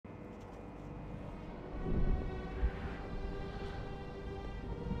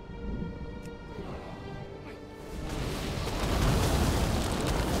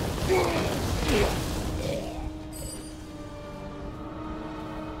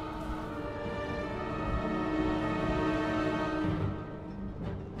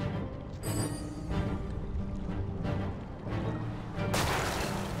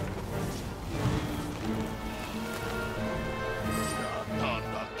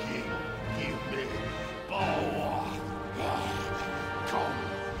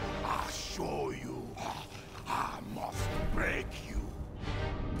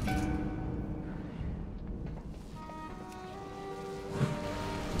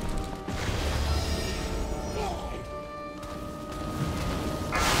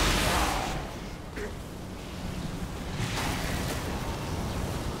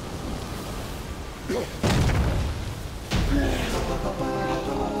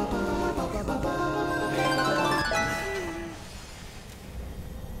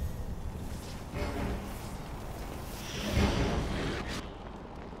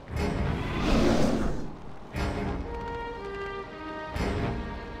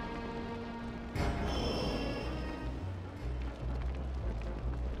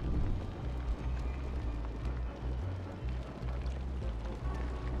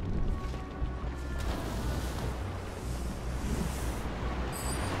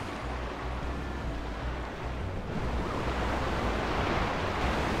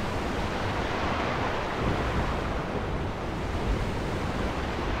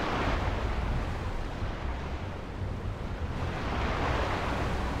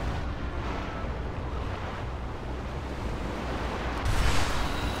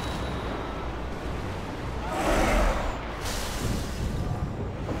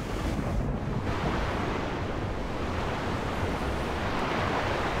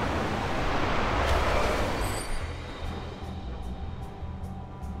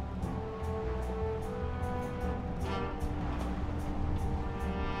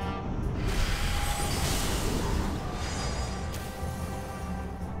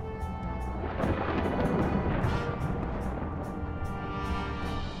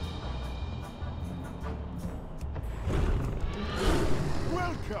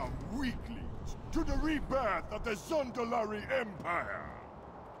rebirth of the Zandalari Empire.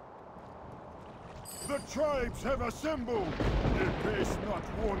 The tribes have assembled. They face not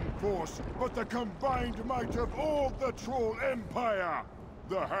one force, but the combined might of all the Troll Empire.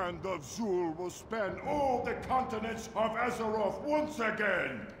 The hand of Zul will span all the continents of Azeroth once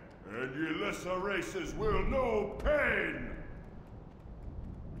again. And ye lesser races will know pain.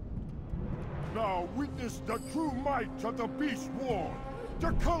 Now witness the true might of the Beast War.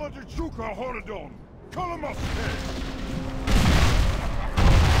 The Kala de Chuka Horadon. Kalamaste.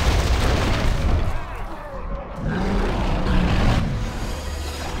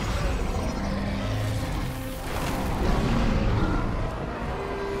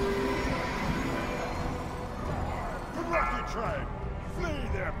 Tribe, flay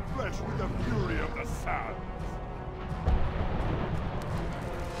their flesh with the fury of the sands.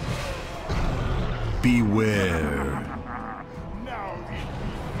 Beware. Now it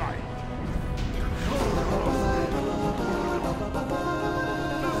will fight.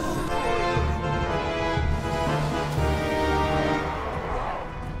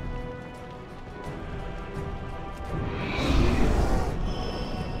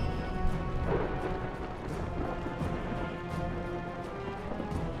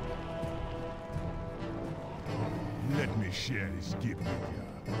 Let me share this gift with you.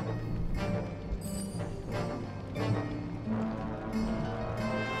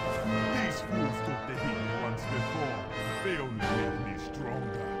 These fools thought they hit me once before. They only made me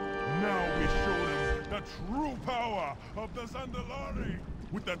stronger. Now we show them the true power of the Zandalari.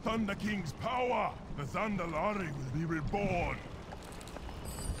 With the Thunder King's power, the Zandalari will be reborn.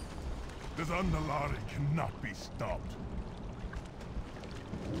 The Zandalari cannot be stopped.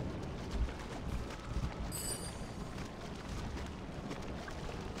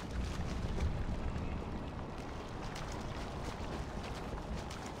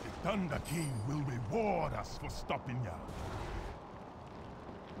 Thunder King will reward us for stopping ya.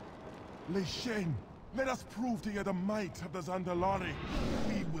 Lei Shen, let us prove to you the might of the Zandalari.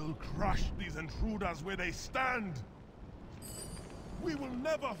 We will crush these intruders where they stand. We will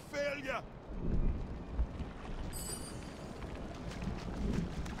never fail ya.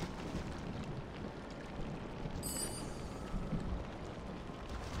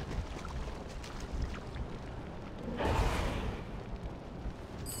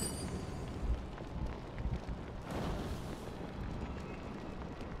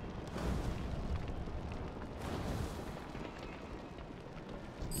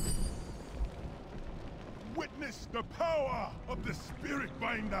 Witness the power of the Spirit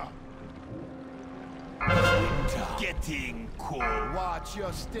Binder! Getting cold. Watch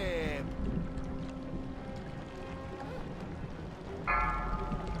your step.